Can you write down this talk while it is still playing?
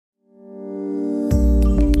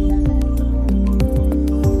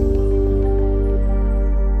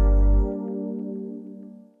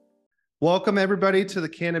Welcome, everybody, to the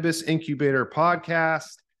Cannabis Incubator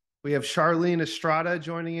podcast. We have Charlene Estrada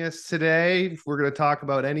joining us today. We're going to talk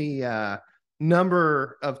about any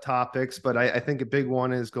number of topics, but I think a big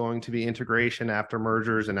one is going to be integration after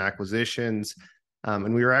mergers and acquisitions.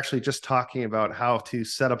 And we were actually just talking about how to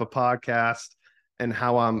set up a podcast and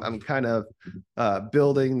how I'm kind of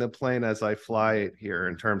building the plane as I fly it here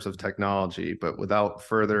in terms of technology. But without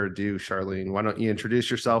further ado, Charlene, why don't you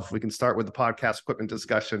introduce yourself? We can start with the podcast equipment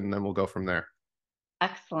discussion, and then we'll go from there.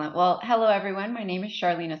 Excellent. Well, hello, everyone. My name is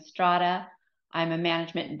Charlene Estrada. I'm a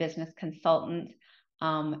management and business consultant,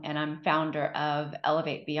 and I'm founder of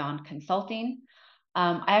Elevate Beyond Consulting.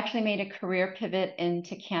 I actually made a career pivot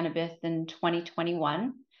into cannabis in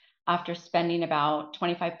 2021 after spending about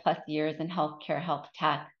 25 plus years in healthcare, health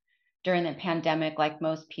tech. During the pandemic, like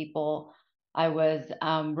most people, I was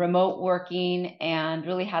remote working and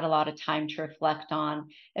really had a lot of time to reflect on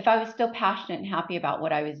if I was still passionate and happy about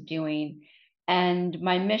what I was doing. And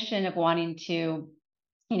my mission of wanting to,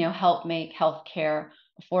 help make healthcare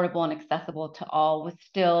affordable and accessible to all was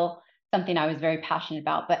still something I was very passionate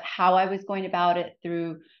about. But how I was going about it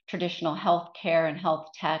through traditional healthcare and health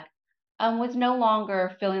tech was no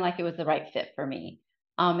longer feeling like it was the right fit for me.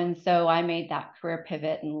 And so I made that career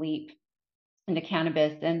pivot and leap into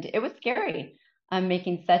cannabis, and it was scary.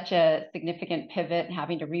 Making such a significant pivot and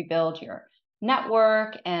having to rebuild your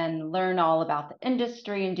network and learn all about the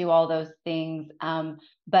industry and do all those things.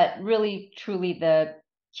 But really, truly, the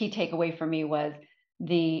key takeaway for me was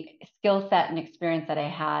the skill set and experience that I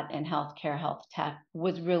had in healthcare, health tech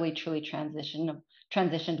was really, truly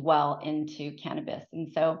transitioned well into cannabis.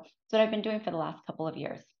 And so that's what I've been doing for the last couple of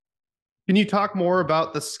years. Can you talk more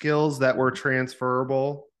about the skills that were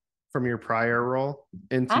transferable from your prior role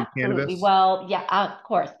into Absolutely. cannabis? Well, yeah, of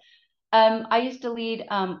course. I used to lead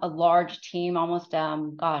a large team, almost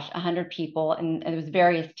 100 people, and it was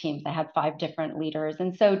various teams. I had 5 different leaders,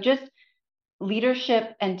 and so just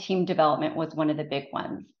leadership and team development was one of the big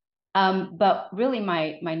ones. But really,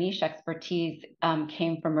 my niche expertise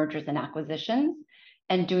came from mergers and acquisitions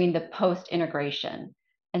and doing the post integration.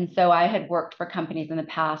 And so I had worked for companies in the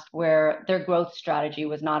past where their growth strategy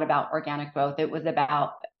was not about organic growth; it was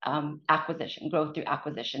about acquisition, growth through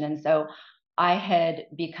acquisition. And so I had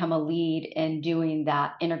become a lead in doing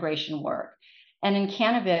that integration work. And in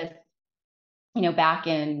cannabis, back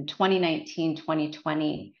in 2019,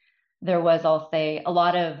 2020, there was, I'll say, a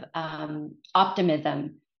lot of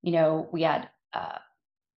optimism. We had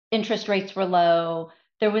interest rates were low.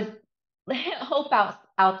 There was hope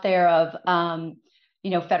out there of,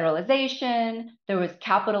 federalization. There was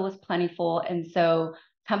capital was plentiful. And so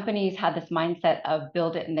companies had this mindset of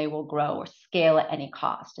build it and they will grow or scale at any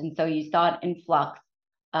cost. And so you saw an influx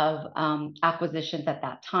of acquisitions at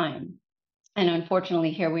that time. And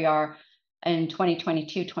unfortunately, here we are in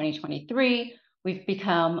 2022, 2023. We've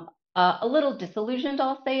become a little disillusioned,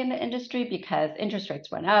 I'll say, in the industry because interest rates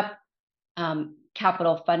went up,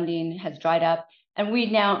 capital funding has dried up, and we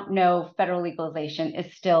now know federal legalization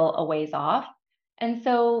is still a ways off. And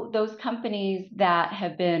so those companies that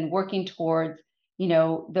have been working towards,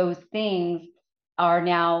 those things are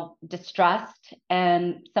now distressed,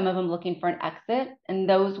 and some of them looking for an exit, and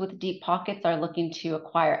those with deep pockets are looking to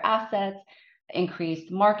acquire assets,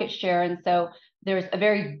 increase market share. And so there's a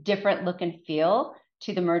very different look and feel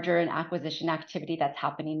to the merger and acquisition activity that's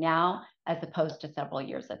happening now as opposed to several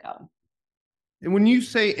years ago. And when you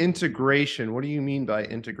say integration, what do you mean by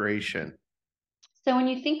integration? So when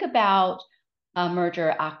you think about a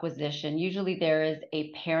merger acquisition, usually there is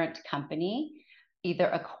a parent company either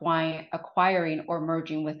acquiring or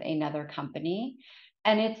merging with another company,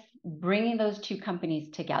 and it's bringing those two companies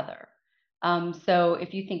together. So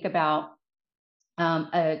if you think about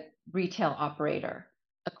a retail operator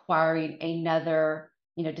acquiring another,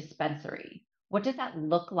 dispensary, what does that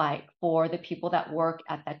look like for the people that work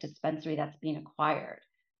at that dispensary that's being acquired?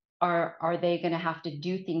 Are they going to have to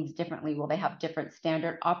do things differently? Will they have different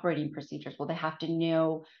standard operating procedures? Will they have to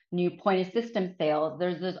know new point of system sales?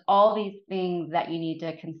 There's all these things that you need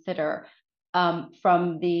to consider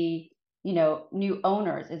from the new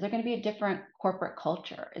owners. Is there going to be a different corporate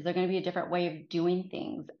culture? Is there going to be a different way of doing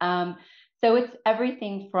things? So it's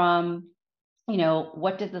everything from,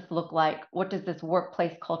 what does this look like? What does this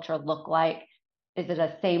workplace culture look like? Is it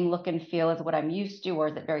a same look and feel as what I'm used to, or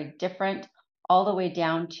is it very different? All the way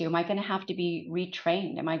down to, am I going to have to be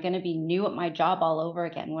retrained? Am I going to be new at my job all over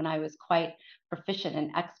again when I was quite proficient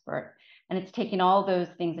and expert? And it's taking all those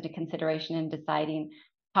things into consideration and deciding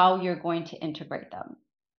how you're going to integrate them.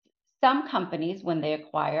 Some companies, when they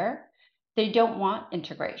acquire, they don't want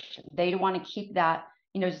integration. They want to keep that,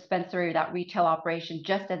 dispensary or that retail operation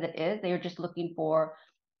just as it is. They are just looking for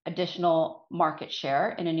additional market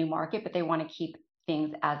share in a new market, but they want to keep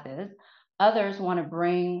things as is. Others want to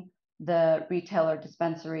bring the retailer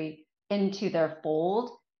dispensary into their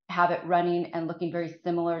fold, have it running and looking very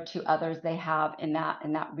similar to others they have in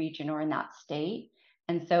that region or in that state.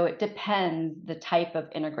 And so it depends the type of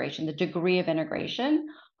integration, the degree of integration,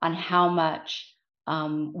 on how much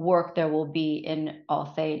work there will be in,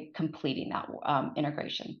 I'll say, completing that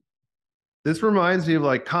integration. This reminds me of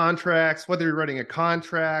like contracts, whether you're running a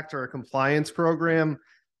contract or a compliance program.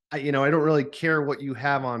 I don't really care what you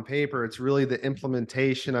have on paper. It's really the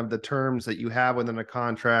implementation of the terms that you have within a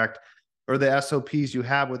contract or the SOPs you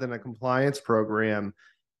have within a compliance program.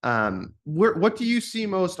 What do you see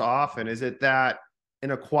most often? Is it that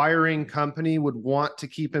an acquiring company would want to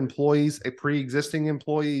keep employees, a pre-existing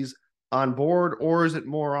employees on board, or is it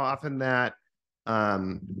more often that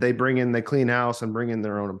they clean house and bring in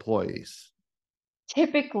their own employees?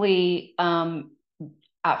 Typically,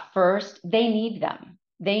 at first, they need them.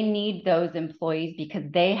 They need those employees because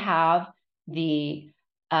they have the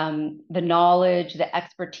knowledge, the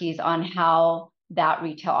expertise on how that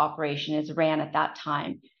retail operation is ran at that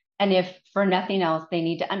time. And if for nothing else, they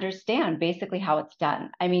need to understand basically how it's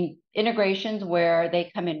done. I mean, integrations where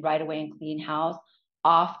they come in right away and clean house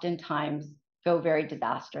oftentimes go very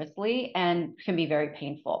disastrously and can be very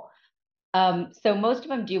painful. So most of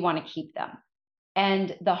them do want to keep them.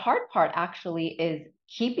 And the hard part actually is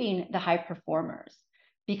keeping the high performers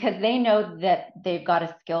because they know that they've got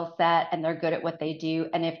a skill set and they're good at what they do.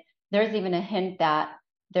 And if there's even a hint that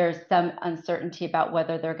there's some uncertainty about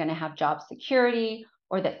whether they're going to have job security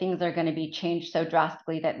or that things are going to be changed so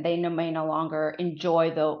drastically that they may no longer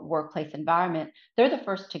enjoy the workplace environment, they're the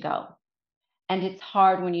first to go. And it's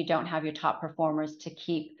hard when you don't have your top performers to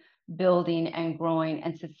keep building and growing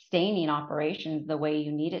and sustaining operations the way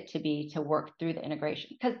you need it to be to work through the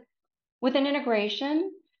integration. Because with an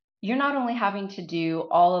integration, you're not only having to do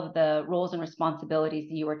all of the roles and responsibilities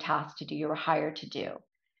you were tasked to do, you were hired to do.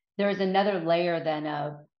 There is another layer then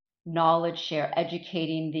of knowledge share,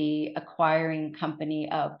 educating the acquiring company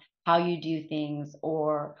of how you do things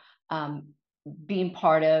or being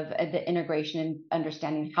part of the integration and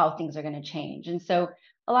understanding how things are going to change. And so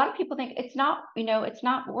a lot of people think it's not, it's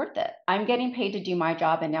not worth it. I'm getting paid to do my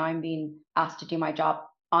job and now I'm being asked to do my job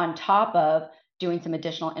on top of doing some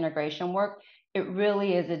additional integration work. It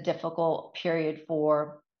really is a difficult period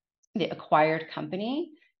for the acquired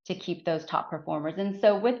company to keep those top performers. And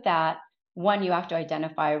so with that, one, you have to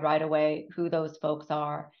identify right away who those folks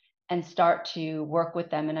are and start to work with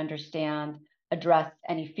them and understand, address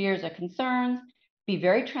any fears or concerns, be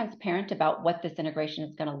very transparent about what this integration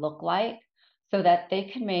is going to look like so that they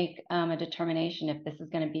can make a determination if this is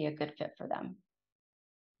going to be a good fit for them.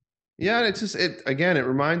 Yeah, and it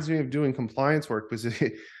reminds me of doing compliance work because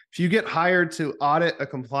if you get hired to audit a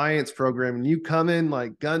compliance program and you come in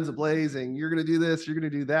like guns blazing, you're going to do this, you're going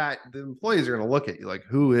to do that, the employees are going to look at you like,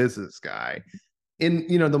 who is this guy? And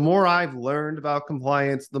the more I've learned about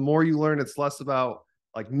compliance, the more you learn it's less about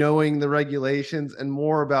like knowing the regulations and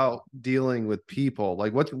more about dealing with people.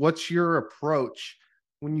 Like what's your approach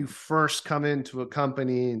when you first come into a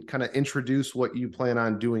company and kind of introduce what you plan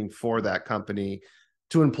on doing for that company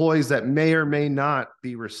to employees that may or may not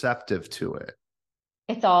be receptive to it?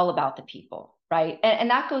 It's all about the people, right? And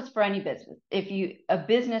that goes for any business. A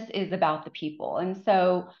business is about the people. And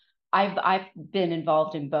so I've been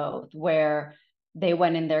involved in both where they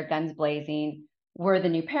went in there guns blazing. We're the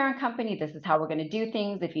new parent company. This is how we're going to do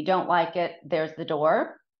things. If you don't like it, there's the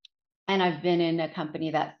door. And I've been in a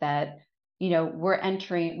company that said,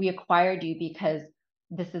 we acquired you because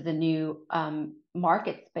this is a new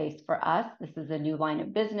market space for us. This is a new line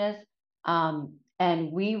of business.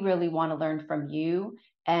 And we really want to learn from you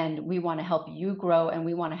and we want to help you grow and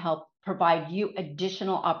we want to help provide you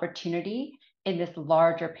additional opportunity in this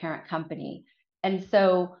larger parent company. And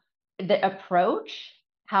so the approach,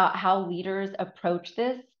 how leaders approach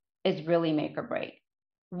this is really make or break.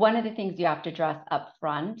 One of the things you have to address up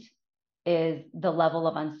front is the level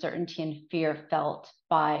of uncertainty and fear felt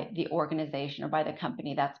by the organization or by the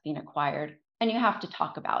company that's being acquired. And you have to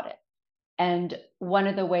talk about it. And one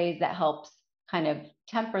of the ways that helps kind of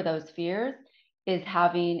temper those fears is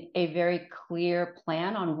having a very clear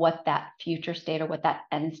plan on what that future state or what that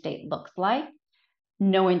end state looks like,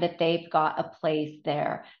 knowing that they've got a place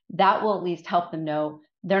there. That will at least help them know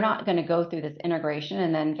they're not going to go through this integration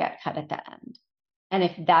and then get cut at the end. And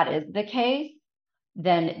if that is the case,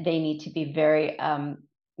 then they need to be very,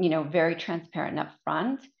 very transparent and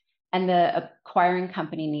upfront. And the acquiring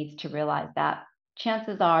company needs to realize that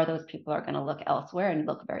chances are those people are going to look elsewhere and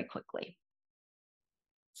look very quickly.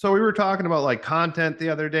 So we were talking about like content the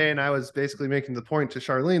other day, and I was basically making the point to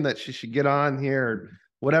Charlene that she should get on here,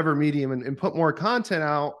 whatever medium, and put more content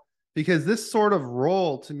out because this sort of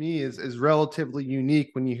role to me is relatively unique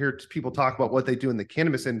when you hear people talk about what they do in the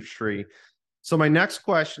cannabis industry. So my next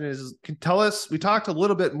question is, can tell us, we talked a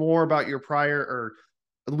little bit more about your prior, or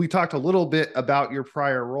we talked a little bit about your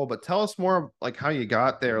prior role, but tell us more like how you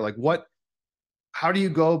got there. Like how do you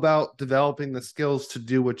go about developing the skills to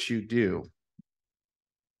do what you do?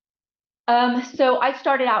 So I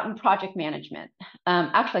started out in project management.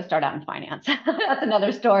 Actually, I started out in finance. That's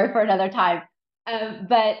another story for another time.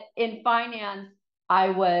 But in finance, I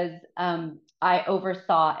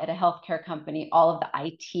oversaw at a healthcare company all of the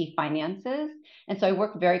IT finances. And so I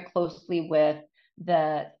worked very closely with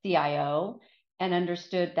the CIO and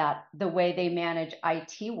understood that the way they manage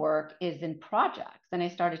IT work is in projects. And I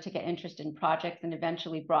started to get interested in projects and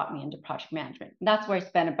eventually brought me into project management. And that's where I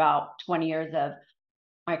spent about 20 years of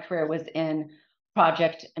my career was in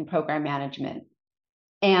project and program management.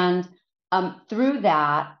 And through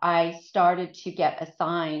that, I started to get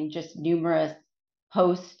assigned just numerous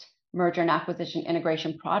post merger and acquisition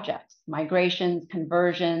integration projects, migrations,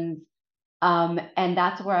 conversions. And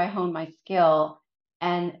that's where I honed my skill.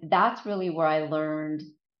 And that's really where I learned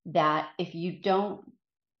that if you don't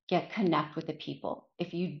connect with the people,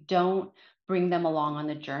 if you don't bring them along on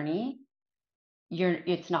the journey,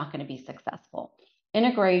 it's not going to be successful.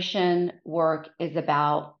 Integration work is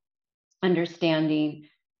about understanding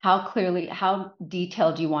how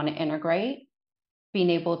detailed you want to integrate, being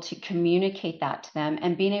able to communicate that to them,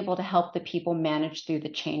 and being able to help the people manage through the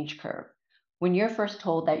change curve. When you're first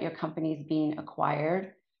told that your company is being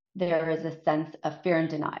acquired, there is a sense of fear and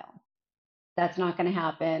denial. That's not going to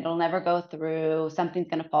happen. It'll never go through. Something's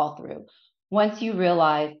going to fall through. Once you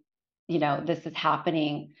realize, this is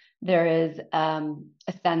happening, there is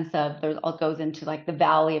a sense of, there all goes into like the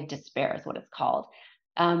valley of despair is what it's called.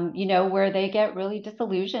 Where they get really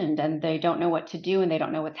disillusioned and they don't know what to do and they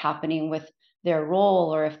don't know what's happening with their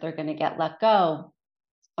role or if they're going to get let go.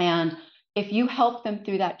 And if you help them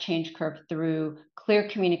through that change curve through clear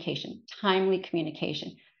communication, timely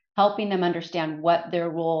communication, helping them understand what their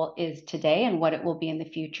role is today and what it will be in the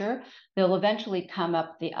future, they'll eventually come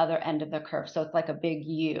up the other end of the curve. So it's like a big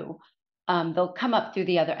U. They'll come up through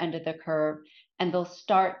the other end of the curve and they'll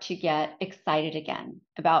start to get excited again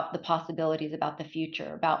about the possibilities, about the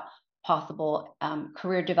future, about possible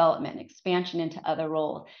career development, expansion into other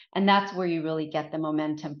roles. And that's where you really get the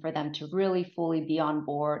momentum for them to really fully be on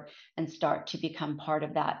board and start to become part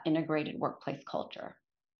of that integrated workplace culture.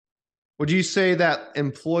 Would you say that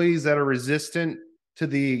employees that are resistant to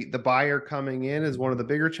the buyer coming in is one of the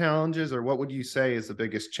bigger challenges, or what would you say is the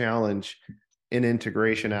biggest challenge in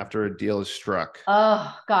integration after a deal is struck?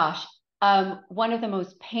 Oh gosh. One of the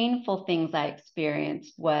most painful things I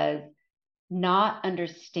experienced was not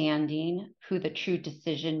understanding who the true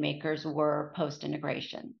decision makers were post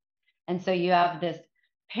integration. And so you have this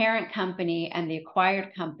parent company and the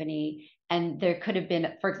acquired company, and there could have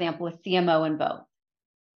been, for example, a CMO in both.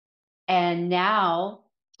 And now,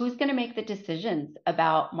 who's going to make the decisions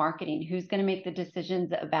about marketing? Who's going to make the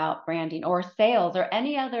decisions about branding or sales or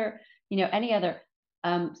any other,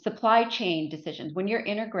 supply chain decisions? When you're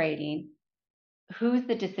integrating, who's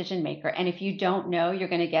the decision maker? And if you don't know, you're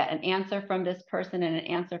going to get an answer from this person and an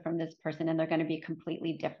answer from this person, and they're going to be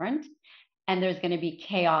completely different. And there's going to be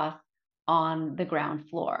chaos on the ground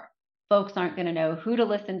floor. Folks aren't going to know who to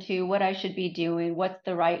listen to, what I should be doing, what's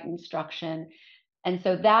the right instruction. And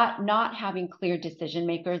so that not having clear decision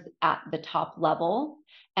makers at the top level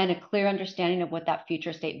and a clear understanding of what that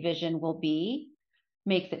future state vision will be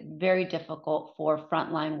makes it very difficult for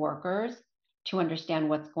frontline workers to understand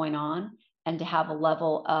what's going on and to have a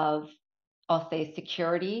level of, I'll say,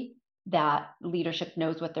 security that leadership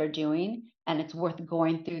knows what they're doing and it's worth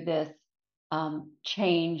going through this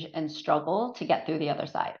change and struggle to get through the other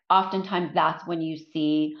side. Oftentimes that's when you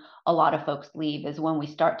see a lot of folks leave, is when we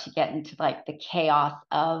start to get into like the chaos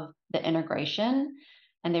of the integration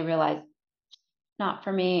and they realize, not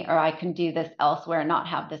for me, or I can do this elsewhere and not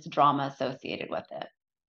have this drama associated with it.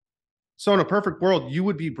 So in a perfect world, you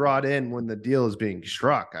would be brought in when the deal is being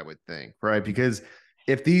struck, I would think, right? Because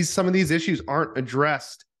if some of these issues aren't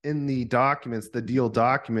addressed in the documents, the deal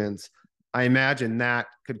documents, I imagine that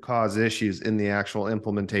could cause issues in the actual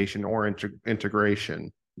implementation or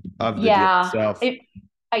integration of the deal itself.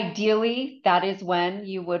 Ideally, that is when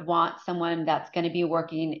you would want someone that's going to be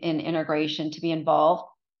working in integration to be involved.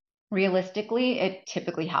 Realistically, it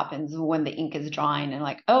typically happens when the ink is drying and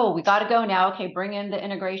like, oh, we got to go now. Okay, bring in the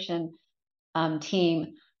integration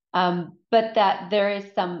team. But that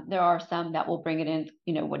there are some that will bring it in,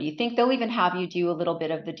 what do you think? They'll even have you do a little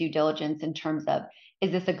bit of the due diligence in terms of,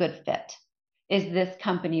 is this a good fit? Is this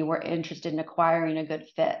company we're interested in acquiring a good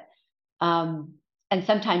fit? And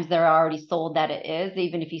sometimes they're already sold that it is.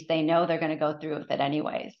 Even if you say no, they're going to go through with it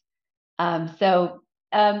anyways. Ideally,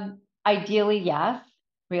 yes.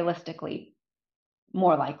 Realistically,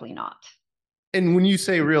 more likely not. And when you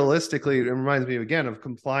say realistically, it reminds me again of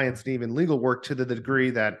compliance and even legal work to the degree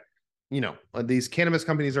that, these cannabis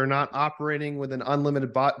companies are not operating with an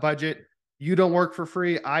unlimited budget. You don't work for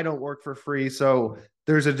free. I don't work for free. So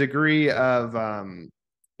there's a degree of,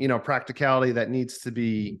 practicality that needs to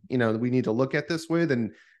be, we need to look at this with.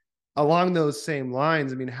 And along those same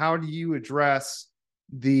lines, I mean, how do you address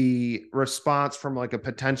the response from like a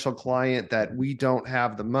potential client that we don't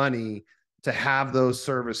have the money to have those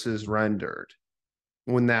services rendered?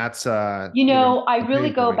 When that's I a really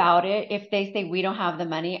pain go point. about it. If they say we don't have the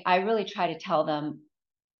money, I really try to tell them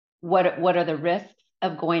what are the risks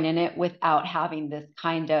of going in it without having this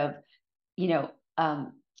kind of, you know,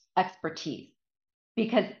 um, expertise.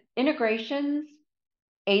 Because integrations,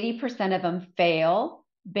 80% of them fail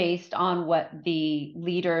based on what the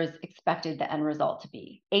leaders expected the end result to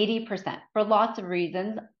be. 80% for lots of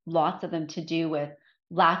reasons, lots of them to do with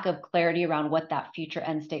lack of clarity around what that future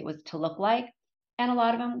end state was to look like. And a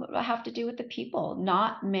lot of them have to do with the people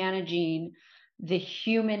not managing the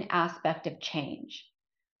human aspect of change.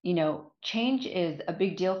 Change is a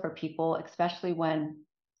big deal for people, especially when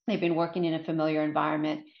they've been working in a familiar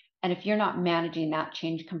environment. And if you're not managing that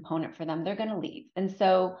change component for them, they're going to leave. And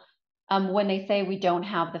so when they say we don't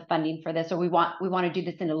have the funding for this, or we want to do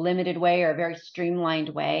this in a limited way or a very streamlined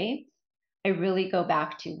way, I really go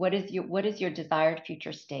back to what is your desired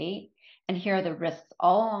future state, and here are the risks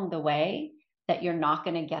all along the way that you're not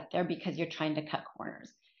going to get there because you're trying to cut corners,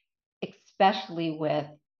 especially with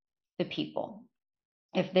the people.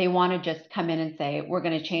 If they want to just come in and say, we're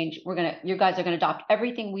going to change, you guys are going to adopt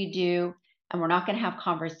everything we do, and we're not going to have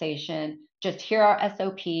conversation, just here are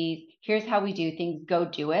SOPs, here's how we do things, go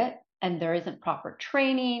do it. And there isn't proper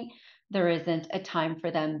training, there isn't a time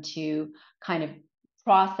for them to kind of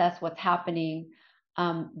process what's happening.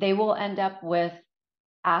 They will end up with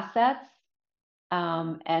assets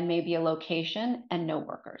and maybe a location and no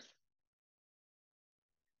workers.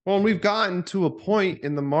 Well, we've gotten to a point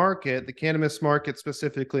in the market, the cannabis market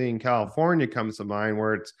specifically in California comes to mind,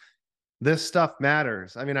 where it's this stuff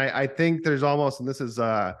matters. I mean, I think there's almost, and this is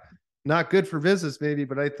not good for business maybe,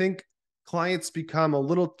 but I think clients become a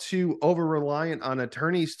little too over reliant on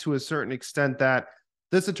attorneys to a certain extent, that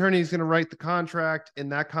this attorney is going to write the contract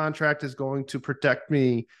and that contract is going to protect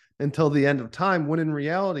me until the end of time, when in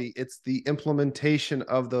reality, it's the implementation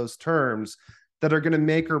of those terms that are going to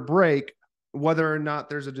make or break whether or not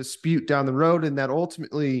there's a dispute down the road. And that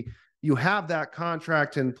ultimately you have that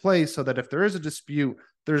contract in place so that if there is a dispute,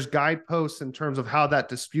 there's guideposts in terms of how that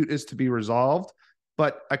dispute is to be resolved.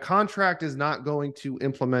 But a contract is not going to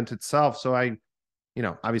implement itself. So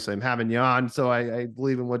obviously I'm having you on, so I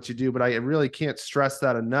believe in what you do, but I really can't stress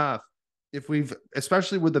that enough. If we've,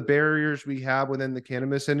 especially with the barriers we have within the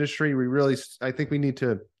cannabis industry, I think we need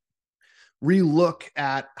to relook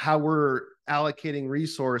at how we're allocating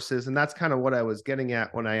resources. And that's kind of what I was getting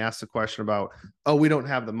at when I asked the question about, oh, we don't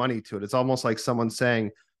have the money to it. It's almost like someone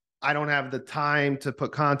saying, I don't have the time to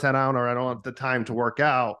put content out, or I don't have the time to work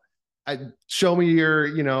out. Show me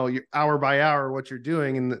your hour by hour, what you're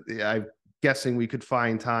doing. And I'm guessing we could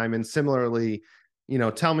find time. And similarly,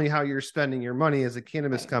 tell me how you're spending your money as a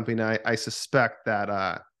cannabis company. I suspect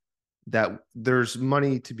that there's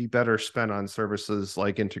money to be better spent on services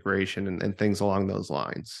like integration and things along those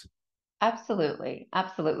lines. Absolutely.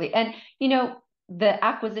 Absolutely. And, the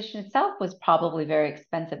acquisition itself was probably very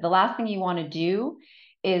expensive. The last thing you want to do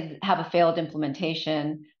is have a failed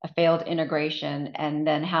implementation, a failed integration, and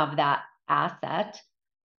then have that asset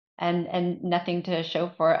and nothing to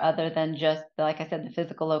show for it other than just, like I said, the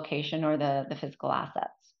physical location or the physical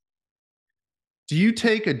assets. Do you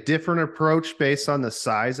take a different approach based on the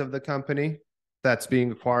size of the company that's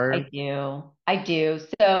being acquired? I do.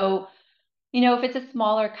 So, if it's a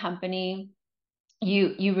smaller company,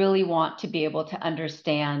 you really want to be able to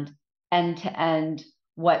understand end to end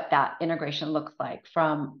what that integration looks like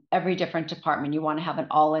from every different department. You want to have an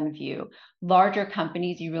all-in view. Larger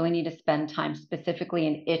companies, you really need to spend time specifically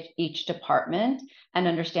in each department and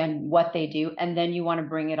understand what they do, and then you want to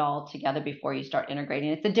bring it all together before you start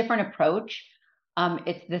integrating. It's a different approach.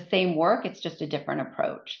 It's the same work, it's just a different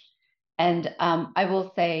approach. And I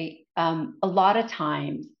will say a lot of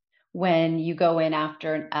times when you go in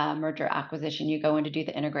after a merger acquisition, you go in to do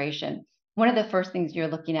the integration, one of the first things you're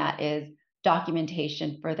looking at is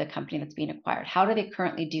documentation for the company that's being acquired. How do they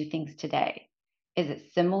currently do things today? Is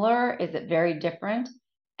it similar? Is it very different?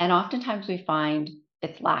 And oftentimes we find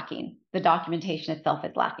it's lacking. The documentation itself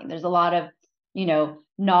is lacking. There's a lot of,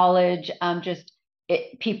 knowledge,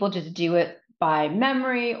 people just do it by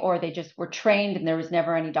memory, or they just were trained and there was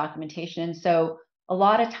never any documentation. And so a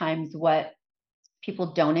lot of times what people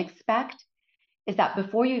don't expect is that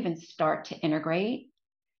before you even start to integrate,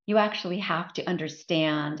 you actually have to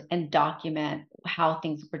understand and document how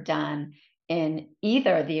things were done in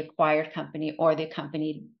either the acquired company or the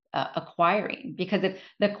company acquiring. Because if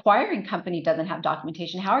the acquiring company doesn't have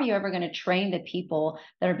documentation, how are you ever going to train the people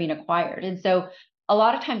that are being acquired? And so a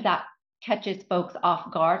lot of times that catches folks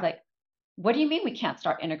off guard. Like, what do you mean we can't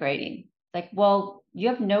start integrating? Like, well, you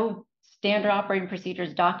have no standard operating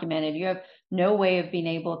procedures documented. You have no way of being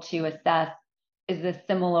able to assess, is this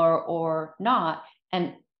similar or not?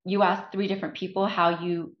 And you ask 3 different people how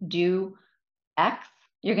you do X,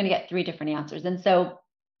 you're going to get 3 different answers. And so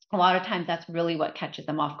a lot of times that's really what catches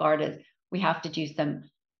them off guard, is we have to do some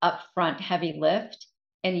upfront heavy lift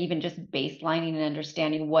and even just baselining and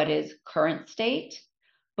understanding what is current state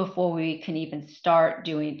before we can even start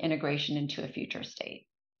doing integration into a future state.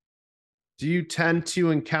 Do you tend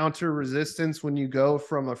to encounter resistance when you go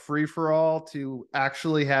from a free-for-all to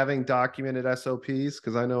actually having documented SOPs?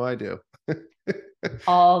 Because I know I do.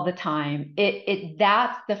 All the time.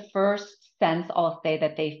 That's the first sense I'll say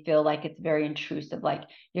that they feel like it's very intrusive, like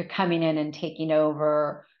you're coming in and taking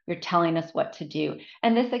over, you're telling us what to do.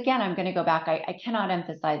 And this, again, I'm going to go back. I cannot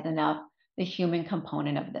emphasize enough the human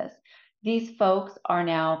component of this. These folks are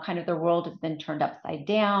now kind of, their world has been turned upside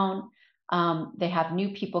down. They have new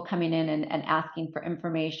people coming in and asking for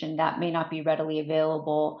information that may not be readily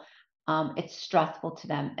available. It's stressful to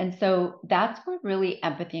them. And so that's where really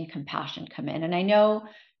empathy and compassion come in. And I know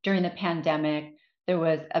during the pandemic, there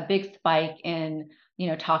was a big spike in,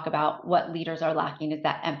 talk about what leaders are lacking is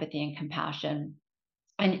that empathy and compassion.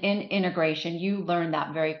 And in integration, you learn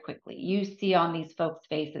that very quickly. You see on these folks'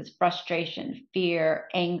 faces frustration, fear,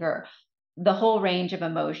 anger, the whole range of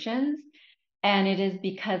emotions. And it is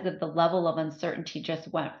because of the level of uncertainty just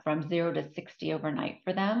went from 0 to 60 overnight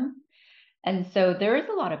for them. And so there is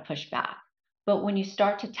a lot of pushback. But when you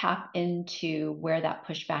start to tap into where that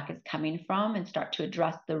pushback is coming from and start to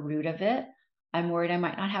address the root of it, I'm worried I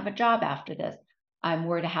might not have a job after this. I'm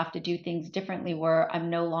worried I have to do things differently where I'm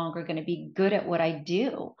no longer going to be good at what I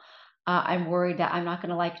do. I'm worried that I'm not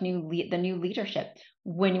going to like the new leadership.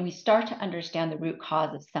 When we start to understand the root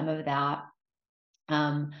cause of some of that,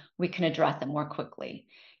 we can address it more quickly.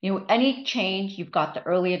 Any change, you've got the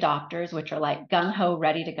early adopters, which are like gung-ho,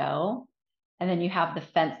 ready to go. And then you have the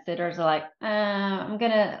fence sitters are like, I'm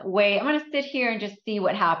going to wait. I'm going to sit here and just see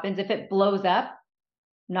what happens. If it blows up,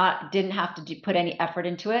 didn't have to put any effort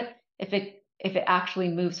into it. If it actually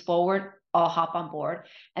moves forward, I'll hop on board.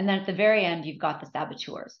 And then at the very end, you've got the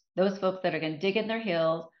saboteurs, those folks that are going to dig in their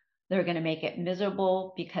heels. They're going to make it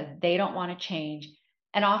miserable because they don't want to change.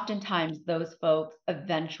 And oftentimes those folks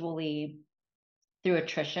eventually, through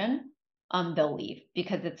attrition, they'll leave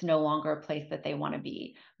because it's no longer a place that they want to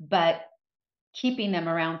be. But keeping them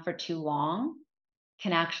around for too long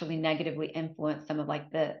can actually negatively influence some of like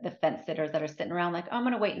the fence sitters that are sitting around like, oh, I'm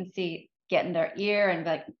going to wait and see, get in their ear and be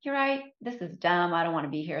like, you're right, this is dumb, I don't want to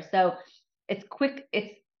be here. So it's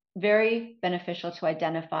very beneficial to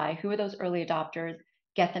identify who are those early adopters,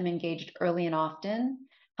 get them engaged early and often,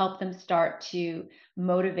 help them start to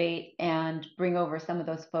motivate and bring over some of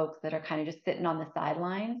those folks that are kind of just sitting on the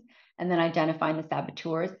sidelines, and then identifying the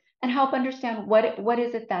saboteurs and help understand what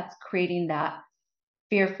is it that's creating that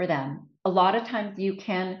fear for them. A lot of times you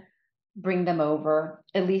can bring them over,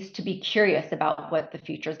 at least to be curious about what the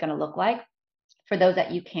future is going to look like. For those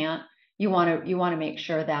that you can't, you want to make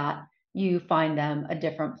sure that you find them a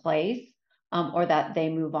different place, or that they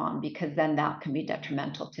move on, because then that can be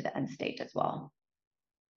detrimental to the end state as well.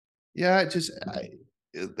 Yeah,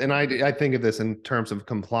 I think of this in terms of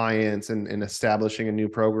compliance and establishing a new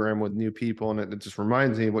program with new people. And it just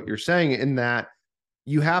reminds me of what you're saying, in that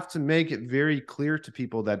you have to make it very clear to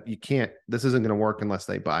people that this isn't going to work unless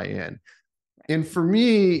they buy in. And for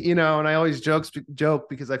me, and I always joke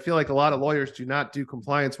because I feel like a lot of lawyers do not do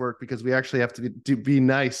compliance work because we actually have to be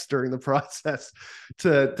nice during the process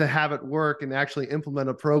to have it work and actually implement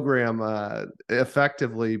a program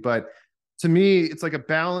effectively. But to me, it's like a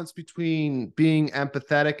balance between being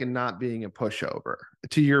empathetic and not being a pushover.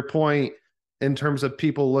 To your point, in terms of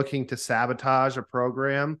people looking to sabotage a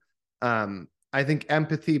program, I think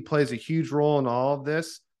empathy plays a huge role in all of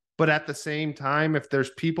this. But at the same time, if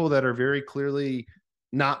there's people that are very clearly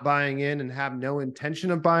not buying in and have no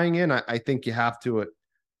intention of buying in, I think you have to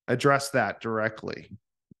address that directly,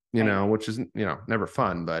 which is, never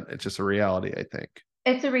fun, but it's just a reality, I think.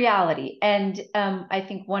 It's a reality. And I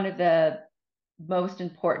think one of the most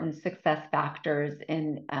important success factors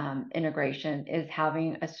in integration is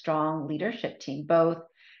having a strong leadership team, both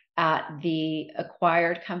at the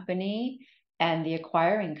acquired company and the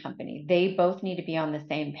acquiring company. They both need to be on the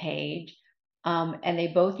same page, and they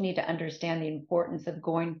both need to understand the importance of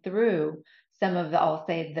going through some of the, I'll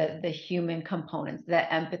say, the human components,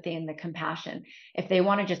 the empathy and the compassion. If they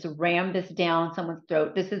want to just ram this down someone's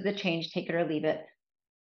throat, this is the change, take it or leave it,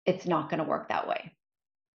 it's not going to work that way.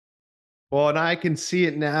 Well, and I can see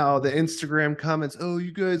it now, the Instagram comments, oh,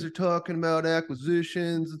 you guys are talking about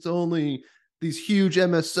acquisitions. It's only these huge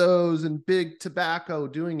MSOs and big tobacco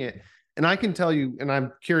doing it. And I can tell you, and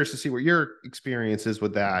I'm curious to see what your experience is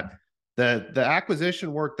with that. The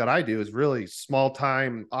acquisition work that I do is really small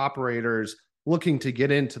time operators looking to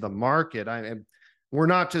get into the market. We're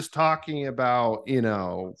not just talking about,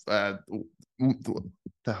 the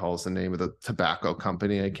hell is the name of the tobacco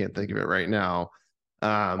company? I can't think of it right now.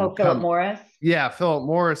 Philip Morris. Yeah, Philip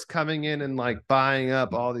Morris coming in and like buying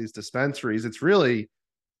up all these dispensaries. It's really,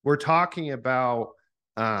 we're talking about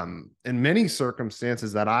in many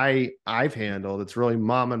circumstances that I've handled, it's really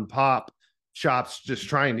mom and pop shops just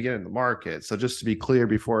trying to get in the market. So just to be clear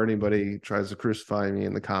before anybody tries to crucify me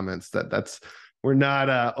in the comments, we're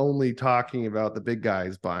not only talking about the big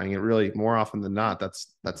guys buying it. Really, more often than not,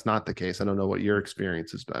 that's not the case. I don't know what your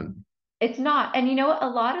experience has been. It's not. And a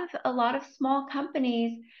lot of small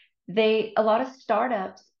companies, a lot of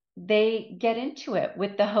startups, they get into it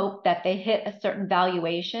with the hope that they hit a certain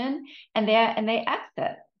valuation and they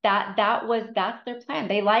exit. That's their plan.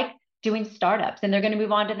 They like doing startups and they're going to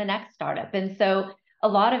move on to the next startup. And so a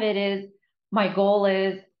lot of it is, my goal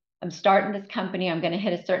is, I'm starting this company, I'm going to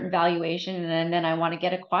hit a certain valuation, and then I want to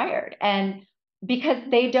get acquired. And because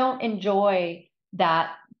they don't enjoy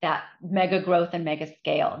that mega growth and mega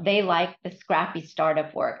scale. They like the scrappy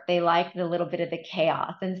startup work. They like the little bit of the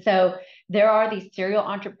chaos. And so there are these serial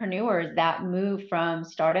entrepreneurs that move from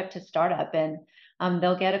startup to startup, and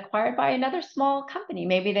they'll get acquired by another small company.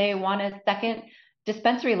 Maybe they want a second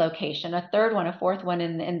dispensary location, a third one, a fourth one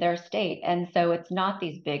in their state. And so it's not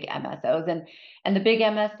these big MSOs, and the big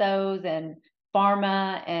MSOs and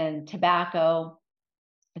pharma and tobacco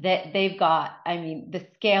that they've got, I mean, the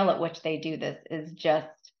scale at which they do this is just,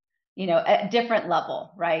 a different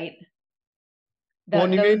level, right?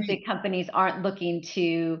 Those big companies aren't looking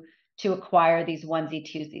to acquire these onesie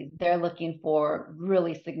twosies. They're looking for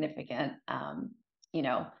really significant,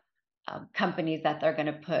 companies that they're going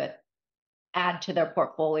to add to their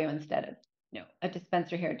portfolio instead of, a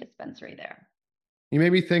dispensary here, a dispensary there. You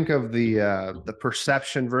made me think of the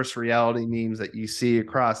perception versus reality memes that you see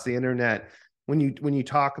across the internet when you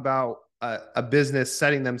talk about a business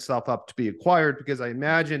setting themselves up to be acquired, because I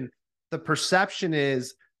imagine the perception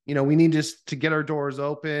is, we need just to get our doors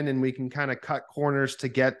open and we can kind of cut corners to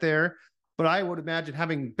get there. But I would imagine,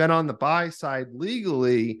 having been on the buy side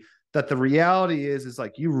legally, that the reality is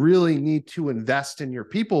like, you really need to invest in your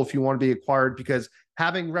people if you want to be acquired, because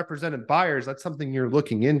having represented buyers, that's something you're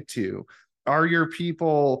looking into. Are your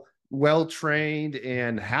people well trained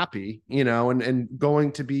and happy, and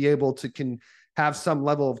going to be able to have some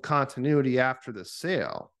level of continuity after the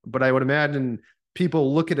sale? But I would imagine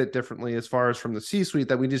people look at it differently as far as from the C-suite,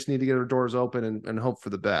 that we just need to get our doors open and hope for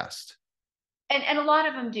the best. And a lot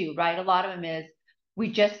of them do, right? A lot of them is,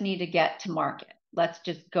 we just need to get to market. Let's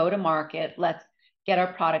just go to market. Let's get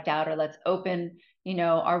our product out, or let's open,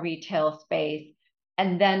 our retail space.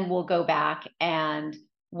 And then we'll go back and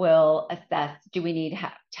we'll assess, do we need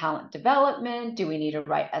talent development? Do we need to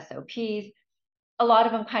write SOPs? A lot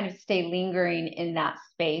of them kind of stay lingering in that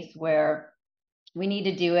space where we need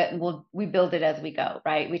to do it, and we build it as we go,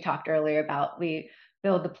 right? We talked earlier about, we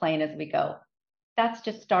build the plane as we go. That's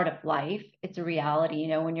just startup life. It's a reality.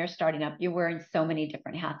 When you're starting up, you're wearing so many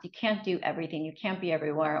different hats. You can't do everything. You can't be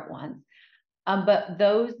everywhere at once. But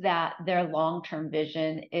those that their long-term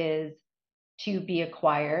vision is to be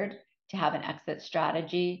acquired, to have an exit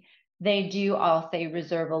strategy, they do, I'll say,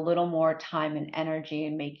 reserve a little more time and energy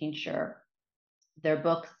in making sure their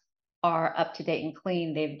books are up to date and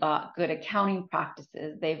clean. They've got good accounting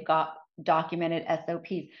practices. They've got documented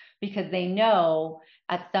SOPs, because they know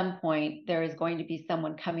at some point there is going to be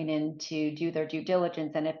someone coming in to do their due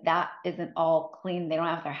diligence. And if that isn't all clean, they don't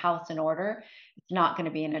have their house in order, it's not going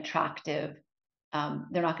to be an attractive,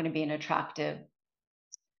 they're not going to be an attractive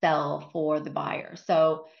sell for the buyer.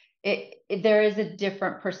 So there is a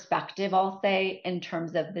different perspective, I'll say, in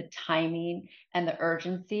terms of the timing and the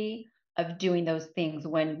urgency of doing those things,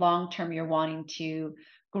 when long term you're wanting to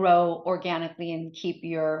grow organically and keep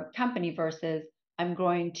your company versus I'm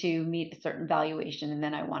going to meet a certain valuation and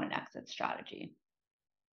then I want an exit strategy.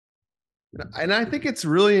 And I think it's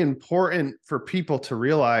really important for people to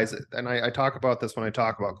realize, and I talk about this when I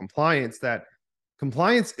talk about compliance, that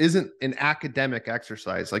compliance isn't an academic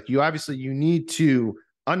exercise. Like you need to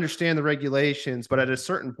understand the regulations, but at a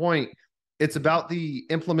certain point, it's about the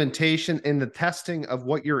implementation and the testing of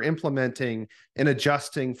what you're implementing and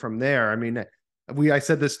adjusting from there. I mean, I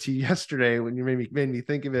said this to you yesterday when you made me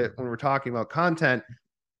think of it when we're talking about content.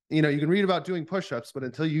 You can read about doing push-ups, but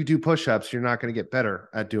until you do push-ups, you're not going to get better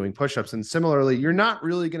at doing push-ups. And similarly, you're not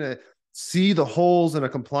really going to see the holes in a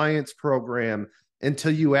compliance program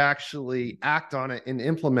until you actually act on it and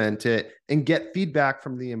implement it and get feedback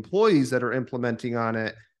from the employees that are implementing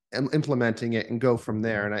it and go from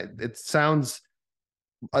there. And it sounds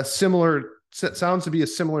to be a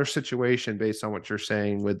similar situation based on what you're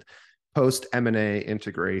saying with post M&A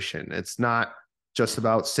integration. It's not just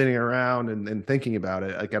about sitting around and thinking about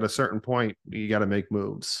it. Like at a certain point, you got to make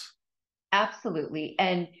moves. Absolutely.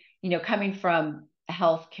 And, coming from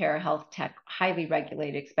healthcare, health tech, highly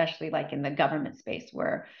regulated, especially like in the government space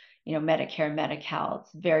where, Medicare, Medi-Cal,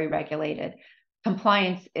 it's very regulated.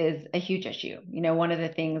 Compliance is a huge issue. One of the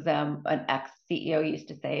things an ex-CEO used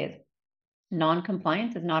to say is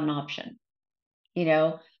non-compliance is not an option,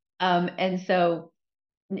 and so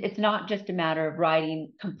it's not just a matter of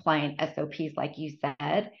writing compliant SOPs, like you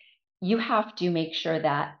said. You have to make sure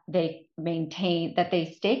that they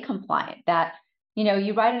stay compliant, that,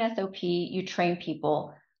 you write an SOP, you train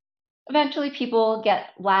people. Eventually people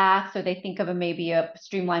get lax or they think of maybe a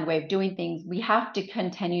streamlined way of doing things. We have to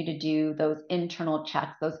continue to do those internal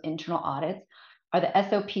checks, those internal audits. Are the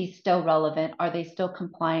SOPs still relevant? Are they still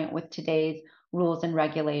compliant with today's rules and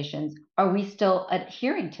regulations? Are we still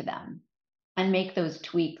adhering to them? And make those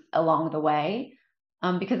tweaks along the way,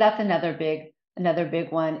 because that's another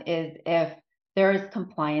big one is if there is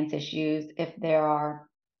compliance issues, if there are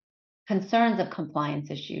concerns of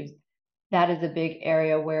compliance issues, that is a big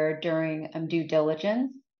area where during due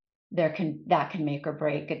diligence that can make or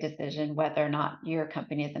break a decision whether or not your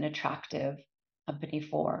company is an attractive company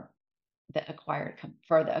for the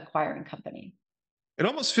acquiring company. It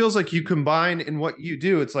almost feels like you combine in what you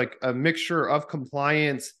do. It's like a mixture of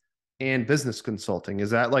compliance and business consulting. Is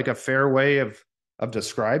that like a fair way of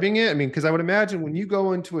describing it? I mean, because I would imagine when you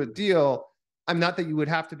go into a deal, I'm not that you would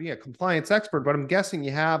have to be a compliance expert, but I'm guessing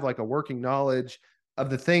you have like a working knowledge of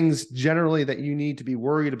the things generally that you need to be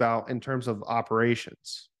worried about in terms of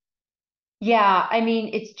operations. Yeah, I mean,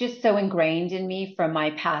 it's just so ingrained in me from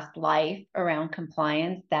my past life around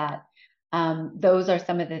compliance that those are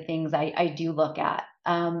some of the things I do look at,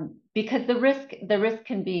 because the risk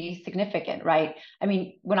can be significant, right? I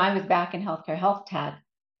mean, when I was back in healthcare, health tech,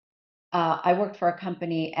 I worked for a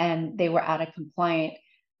company and they were out of compliant.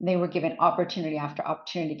 They were given opportunity after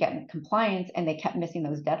opportunity to get in compliance, and they kept missing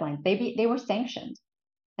those deadlines. They were sanctioned,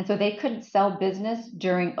 and so they couldn't sell business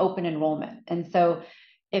during open enrollment. And so,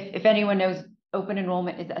 if anyone knows, open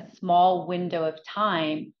enrollment is a small window of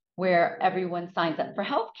time where everyone signs up for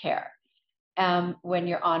healthcare when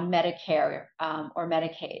you're on Medicare or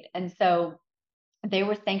Medicaid. And so they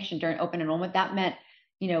were sanctioned during open enrollment. That meant,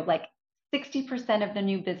 like 60% of the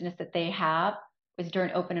new business that they have was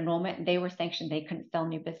during open enrollment, and they were sanctioned. They couldn't sell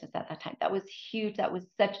new business at that time. That was huge. That was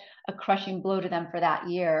such a crushing blow to them for that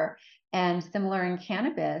year. And similar in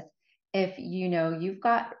cannabis, if you've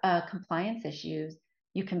got compliance issues,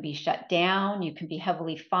 you can be shut down, you can be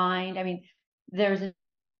heavily fined. I mean, there's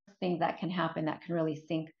things that can happen that can really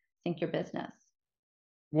sink your business.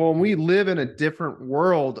 Well, we live in a different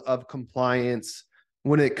world of compliance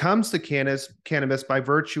when it comes to cannabis by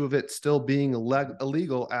virtue of it still being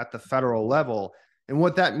illegal at the federal level. And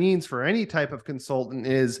what that means for any type of consultant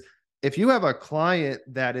is if you have a client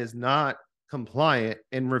that is not compliant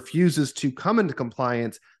and refuses to come into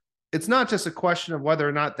compliance, it's not just a question of whether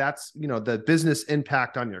or not that's, the business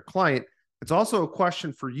impact on your client. It's also a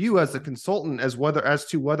question for you as a consultant as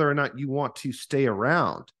to whether or not you want to stay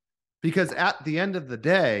around. Because at the end of the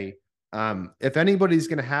day, if anybody's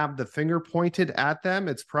going to have the finger pointed at them,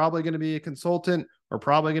 it's probably going to be a consultant or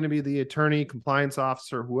probably going to be the attorney, compliance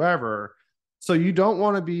officer, whoever. So you don't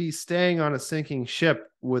want to be staying on a sinking ship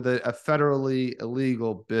with a federally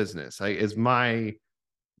illegal business. Is my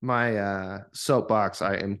soapbox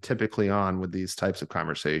I am typically on with these types of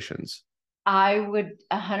conversations. I would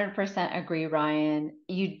 100% agree, Ryan.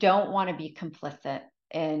 You don't want to be complicit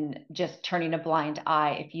in just turning a blind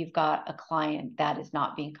eye if you've got a client that is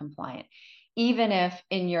not being compliant. Even if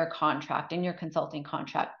in your contract, in your consulting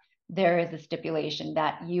contract, there is a stipulation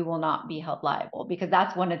that you will not be held liable, because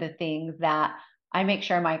that's one of the things that I make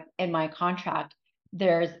sure in my contract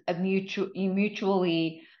there's a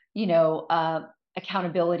mutually,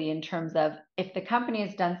 accountability in terms of if the company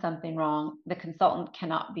has done something wrong, the consultant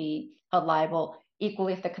cannot be held liable.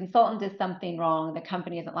 Equally, if the consultant did something wrong, the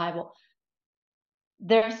company isn't liable.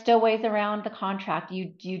 There's still ways around the contract.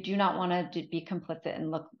 You do not want to be complicit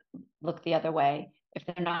and look the other way. If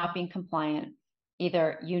they're not being compliant,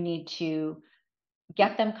 either you need to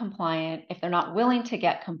get them compliant. If they're not willing to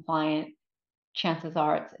get compliant, chances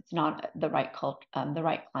are it's not the right the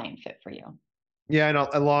right client fit for you. Yeah, and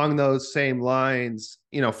along those same lines,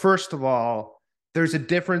 first of all, there's a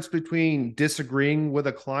difference between disagreeing with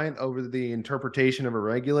a client over the interpretation of a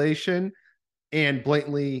regulation and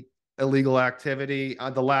blatantly illegal activity.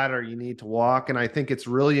 The latter you need to walk. And I think it's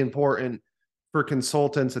really important for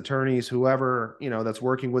consultants, attorneys, whoever, that's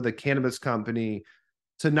working with a cannabis company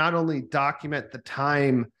to not only document the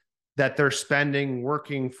time that they're spending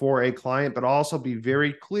working for a client, but also be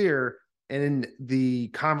very clear in the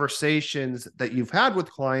conversations that you've had with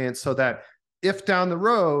clients so that if down the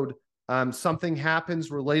road something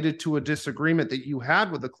happens related to a disagreement that you had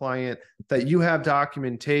with the client, that you have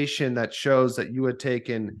documentation that shows that you had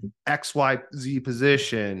taken XYZ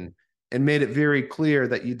position and made it very clear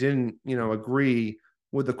that you didn't, agree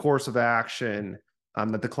with the course of action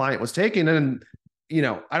that the client was taking. And,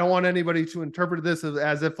 I don't want anybody to interpret this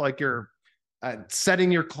as if like you're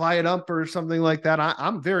setting your client up or something like that.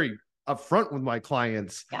 I'm very upfront with my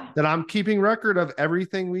clients that I'm keeping record of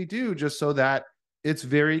everything we do just so that it's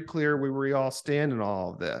very clear where we all stand in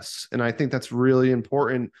all of this. And I think that's really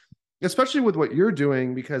important, especially with what you're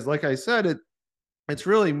doing, because like I said, it's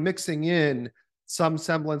really mixing in some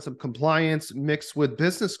semblance of compliance mixed with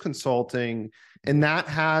business consulting. And that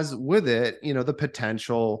has with it, the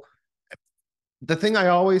potential. The thing I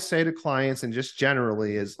always say to clients and just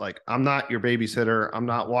generally is like, I'm not your babysitter. I'm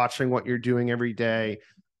not watching what you're doing every day.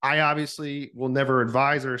 I obviously will never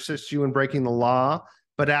advise or assist you in breaking the law,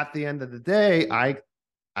 but at the end of the day,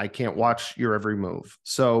 I can't watch your every move.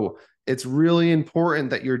 So it's really important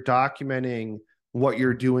that you're documenting what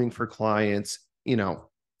you're doing for clients,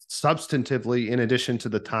 substantively, in addition to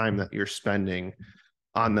the time that you're spending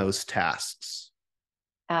on those tasks.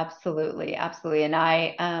 Absolutely. Absolutely. And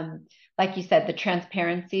I, like you said, the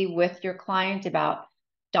transparency with your client about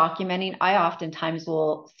documenting, I oftentimes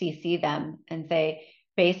will CC them and say,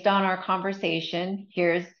 based on our conversation,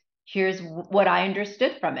 here's what I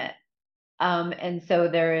understood from it. And so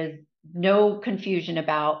there is no confusion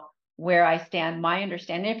about where I stand, my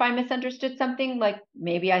understanding. If I misunderstood something, like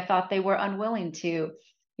maybe I thought they were unwilling to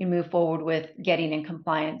move forward with getting in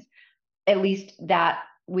compliance, at least that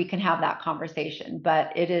we can have that conversation.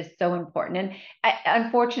 But it is so important. And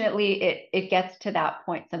unfortunately, it gets to that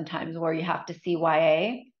point sometimes where you have to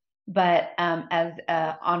CYA. But as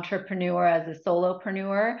an entrepreneur, as a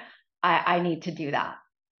solopreneur, I need to do that.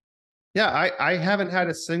 Yeah, I haven't had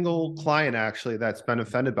a single client actually that's been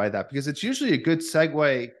offended by that, because it's usually a good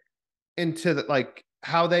segue into like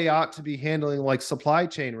how they ought to be handling like supply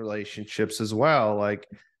chain relationships as well. Like,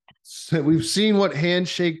 so we've seen what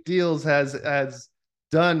handshake deals has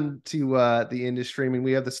done to the industry. I mean,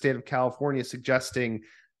 we have the state of California suggesting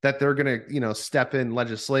that they're going to, step in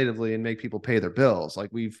legislatively and make people pay their bills. Like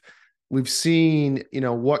we've seen,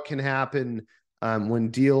 what can happen when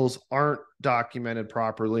deals aren't documented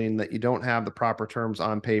properly and that you don't have the proper terms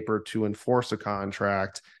on paper to enforce a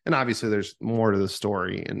contract. And obviously there's more to the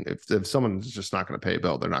story. And if someone's just not going to pay a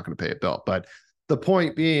bill, they're not going to pay a bill. But the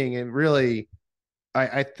point being, and really,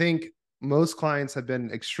 I think most clients have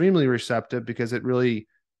been extremely receptive because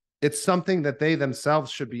it's something that they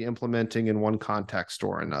themselves should be implementing in one context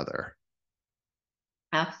or another.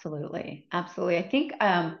 Absolutely. Absolutely. I think,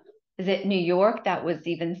 is it New York that was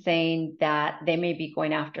even saying that they may be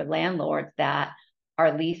going after landlords that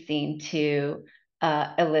are leasing to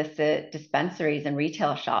illicit dispensaries and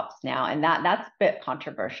retail shops now? And that's a bit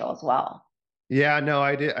controversial as well. Yeah, no,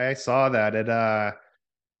 I did. I saw that.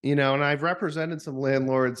 And I've represented some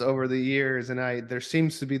landlords over the years, and there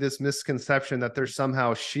seems to be this misconception that they're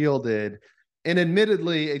somehow shielded. And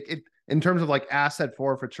admittedly, in terms of like asset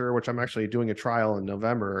forfeiture, which I'm actually doing a trial in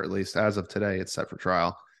November, or at least as of today, it's set for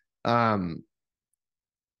trial.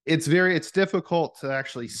 It's difficult to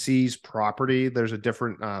actually seize property. There's a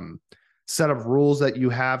different set of rules that you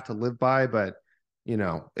have to live by, but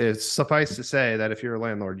it's suffice to say that if you're a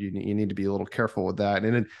landlord, you need to be a little careful with that.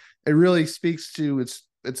 And it really speaks to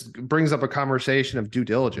it brings up a conversation of due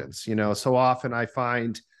diligence. So often I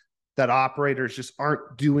find that operators just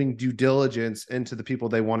aren't doing due diligence into the people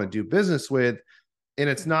they want to do business with. And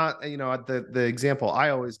it's not, the example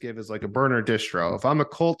I always give is like a burner distro. If I'm a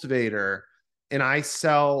cultivator and I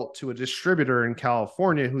sell to a distributor in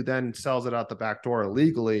California who then sells it out the back door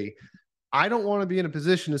illegally, I don't want to be in a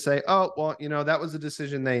position to say, oh, well, that was a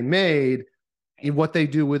decision they made. What they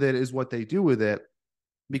do with it is what they do with it.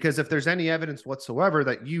 Because if there's any evidence whatsoever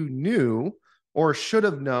that you knew or should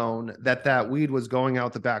have known that weed was going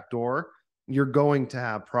out the back door, you're going to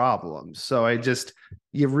have problems. So it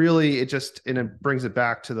brings it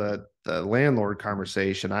back to the landlord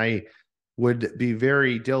conversation. I would be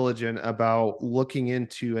very diligent about looking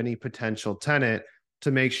into any potential tenant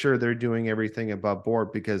to make sure they're doing everything above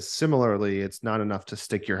board, because similarly, it's not enough to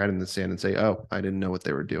stick your head in the sand and say, oh, I didn't know what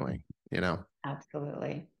they were doing,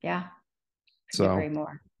 Absolutely. Yeah. So agree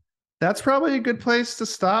more. That's probably a good place to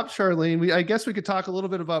stop, Charlene. I guess we could talk a little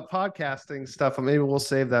bit about podcasting stuff, and maybe we'll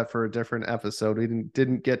save that for a different episode. We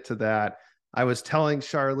didn't get to that. I was telling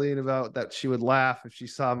Charlene about that she would laugh if she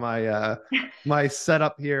saw my my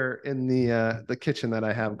setup here in the kitchen that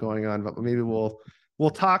I have going on. But maybe we'll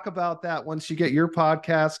talk about that once you get your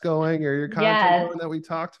podcast going or your content going that we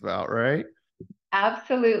talked about, right?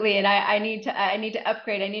 Absolutely. And I need to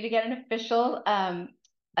upgrade. I need to get an official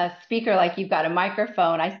a speaker, like you've got a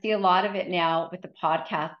microphone. I see a lot of it now with the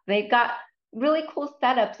podcast. They've got really cool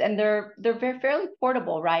setups, and they're fairly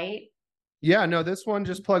portable, right? Yeah, no, this one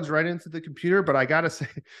just plugs right into the computer. But I gotta say,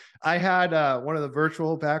 I had one of the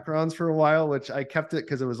virtual backgrounds for a while, which I kept it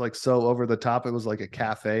because it was like so over the top. It was like a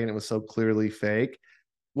cafe and it was so clearly fake.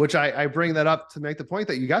 Which I bring that up to make the point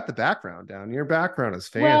that you got the background down. Your background is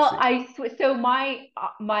fancy. Well, I'm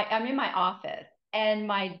in my office, and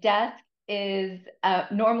my desk is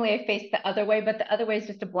normally I face the other way, but the other way is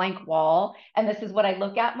just a blank wall, and this is what I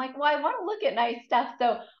look at. I'm like, well, I want to look at nice stuff,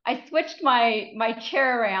 so I switched my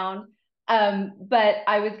chair around. But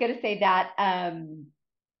I was going to say that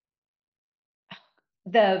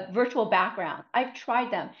the virtual backgrounds, I've tried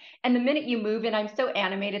them, and the minute you move in, I'm so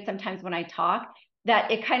animated sometimes when I talk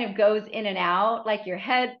that it kind of goes in and out, like your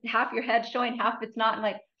head, half your head showing, half it's not. And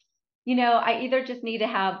like, I either just need to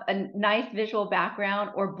have a nice visual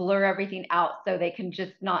background or blur everything out so they can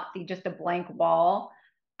just not see just a blank wall.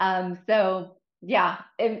 So yeah,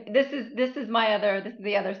 this is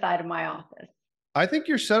the other side of my office. I think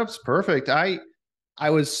your setup's perfect. I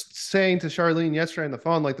was saying to Charlene yesterday on the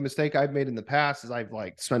phone, like the mistake I've made in the past is I've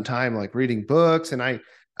like spent time like reading books, and I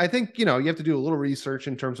think, you have to do a little research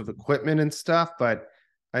in terms of equipment and stuff, but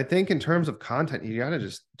I think in terms of content, you got to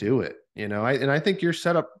just do it, and I think your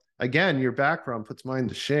setup, again, your background puts mine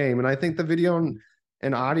to shame. And I think the video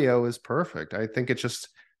and audio is perfect. I think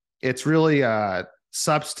it's really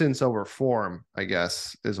substance over form, I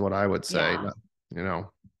guess, is what I would say, And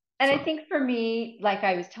so. I think for me, like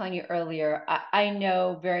I was telling you earlier, I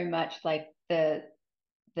know very much like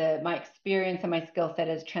my experience and my skill set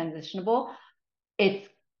is transitionable. It's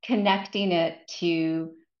connecting it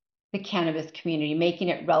to the cannabis community, making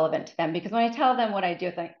it relevant to them. Because when I tell them what I do,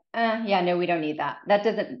 it's like, yeah, no, we don't need that.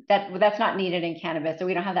 That's not needed in cannabis, so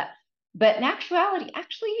we don't have that. But in actuality,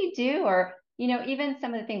 actually you do. Or, even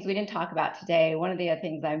some of the things we didn't talk about today, one of the other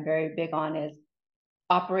things I'm very big on is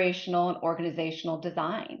operational and organizational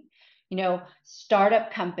design.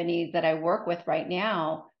 Startup companies that I work with right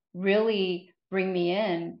now really bring me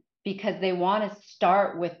in because they want to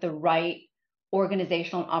start with the right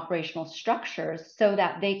organizational and operational structures so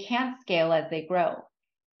that they can scale as they grow.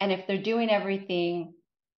 And if they're doing everything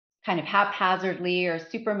kind of haphazardly or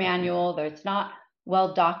super manual, or it's not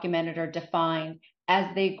well documented or defined,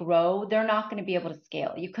 as they grow, they're not going to be able to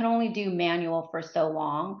scale. You can only do manual for so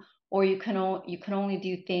long, or you can only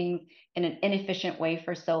do things in an inefficient way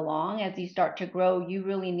for so long. As you start to grow, you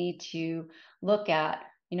really need to look at,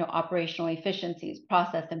 operational efficiencies,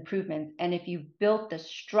 process improvements. And if you've built the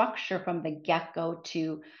structure from the get-go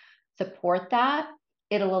to support that,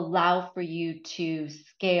 it'll allow for you to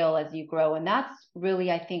scale as you grow. And that's really,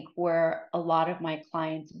 I think, where a lot of my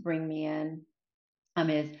clients bring me in,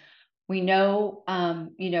 is we know,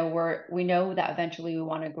 we know that eventually we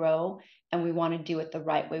want to grow, and we want to do it the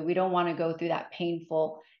right way. We don't want to go through that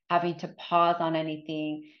painful having to pause on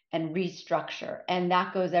anything and restructure. And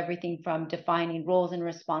that goes everything from defining roles and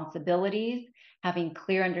responsibilities, having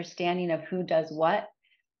clear understanding of who does what,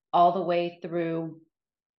 all the way through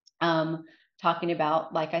talking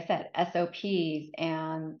about, like I said, SOPs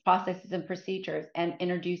and processes and procedures, and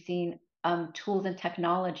introducing tools and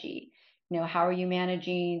technology. How are you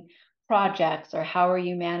managing projects, or how are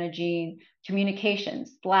you managing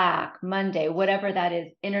communications, Slack, Monday, whatever that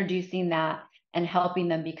is, introducing that and helping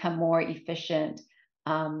them become more efficient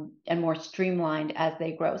and more streamlined as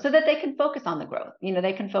they grow, so that they can focus on the growth.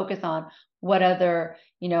 They can focus on what other,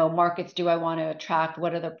 markets do I want to attract?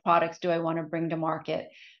 What other products do I want to bring to market?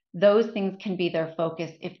 those things can be their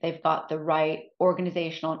focus if they've got the right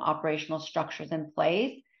organizational and operational structures in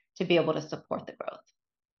place to be able to support the growth.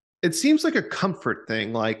 It seems like a comfort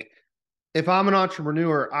thing. Like if I'm an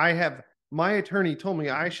entrepreneur, my attorney told me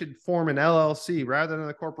I should form an LLC rather than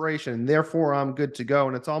a corporation, and therefore I'm good to go.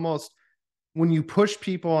 And it's almost when you push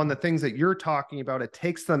people on the things that you're talking about, it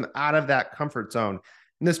takes them out of that comfort zone.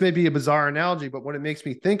 And this may be a bizarre analogy, but what it makes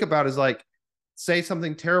me think about is like, say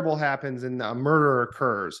something terrible happens and a murder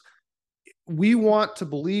occurs. We want to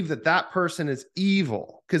believe that that person is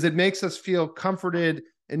evil because it makes us feel comforted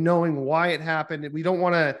in knowing why it happened. We don't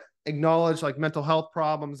want to acknowledge like mental health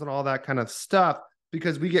problems and all that kind of stuff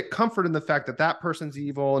because we get comfort in the fact that that person's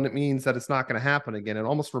evil and it means that it's not going to happen again. It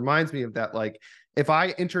almost reminds me of that. Like if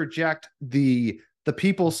I interject the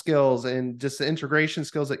people skills and just the integration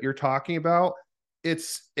skills that you're talking about,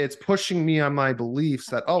 it's pushing me on my beliefs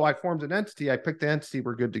that, oh, I formed an entity, I picked the entity,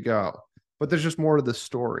 we're good to go. But there's just more to the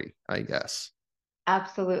story, I guess.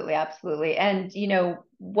 Absolutely, absolutely. And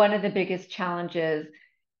one of the biggest challenges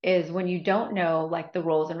is when you don't know like the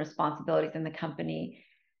roles and responsibilities in the company.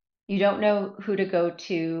 You don't know who to go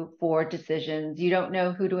to for decisions. You don't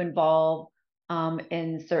know who to involve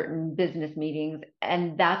in certain business meetings.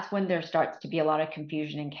 And that's when there starts to be a lot of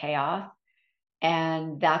confusion and chaos.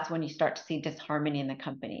 And that's when you start to see disharmony in the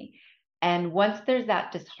company. And once there's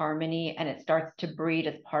that disharmony and it starts to breed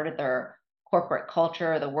as part of their corporate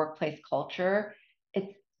culture or the workplace culture,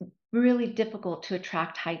 it's really difficult to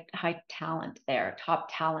attract high talent there, top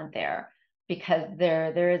talent there, because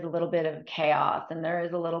there is a little bit of chaos and there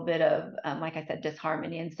is a little bit of, like I said,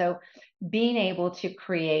 disharmony. And so being able to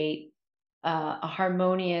create a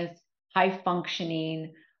harmonious, high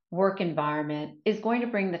functioning work environment is going to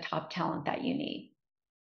bring the top talent that you need.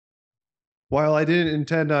 While I didn't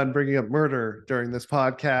intend on bringing up murder during this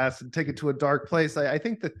podcast and take it to a dark place, I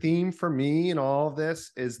think the theme for me in all of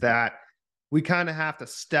this is that we kind of have to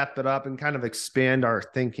step it up and kind of expand our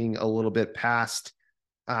thinking a little bit past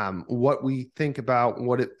what we think about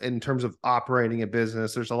in terms of operating a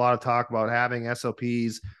business. There's a lot of talk about having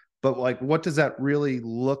SOPs, but like, what does that really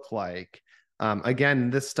look like? Again,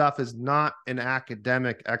 this stuff is not an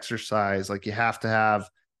academic exercise. Like you have to have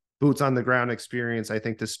boots on the ground experience, I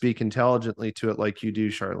think, to speak intelligently to it like you do,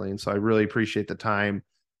 Charlene. So I really appreciate the time.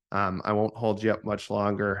 I won't hold you up much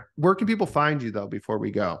longer. Where can people find you though, before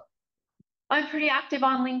we go? I'm pretty active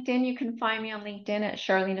on LinkedIn. You can find me on LinkedIn at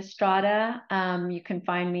Charlene Estrada. You can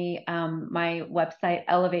find me my website,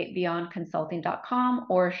 elevatebeyondconsulting.com,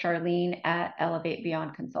 or Charlene at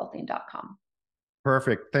elevatebeyondconsulting.com.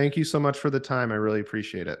 Perfect. Thank you so much for the time. I really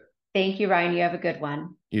appreciate it. Thank you, Ryan. You have a good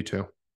one. You too.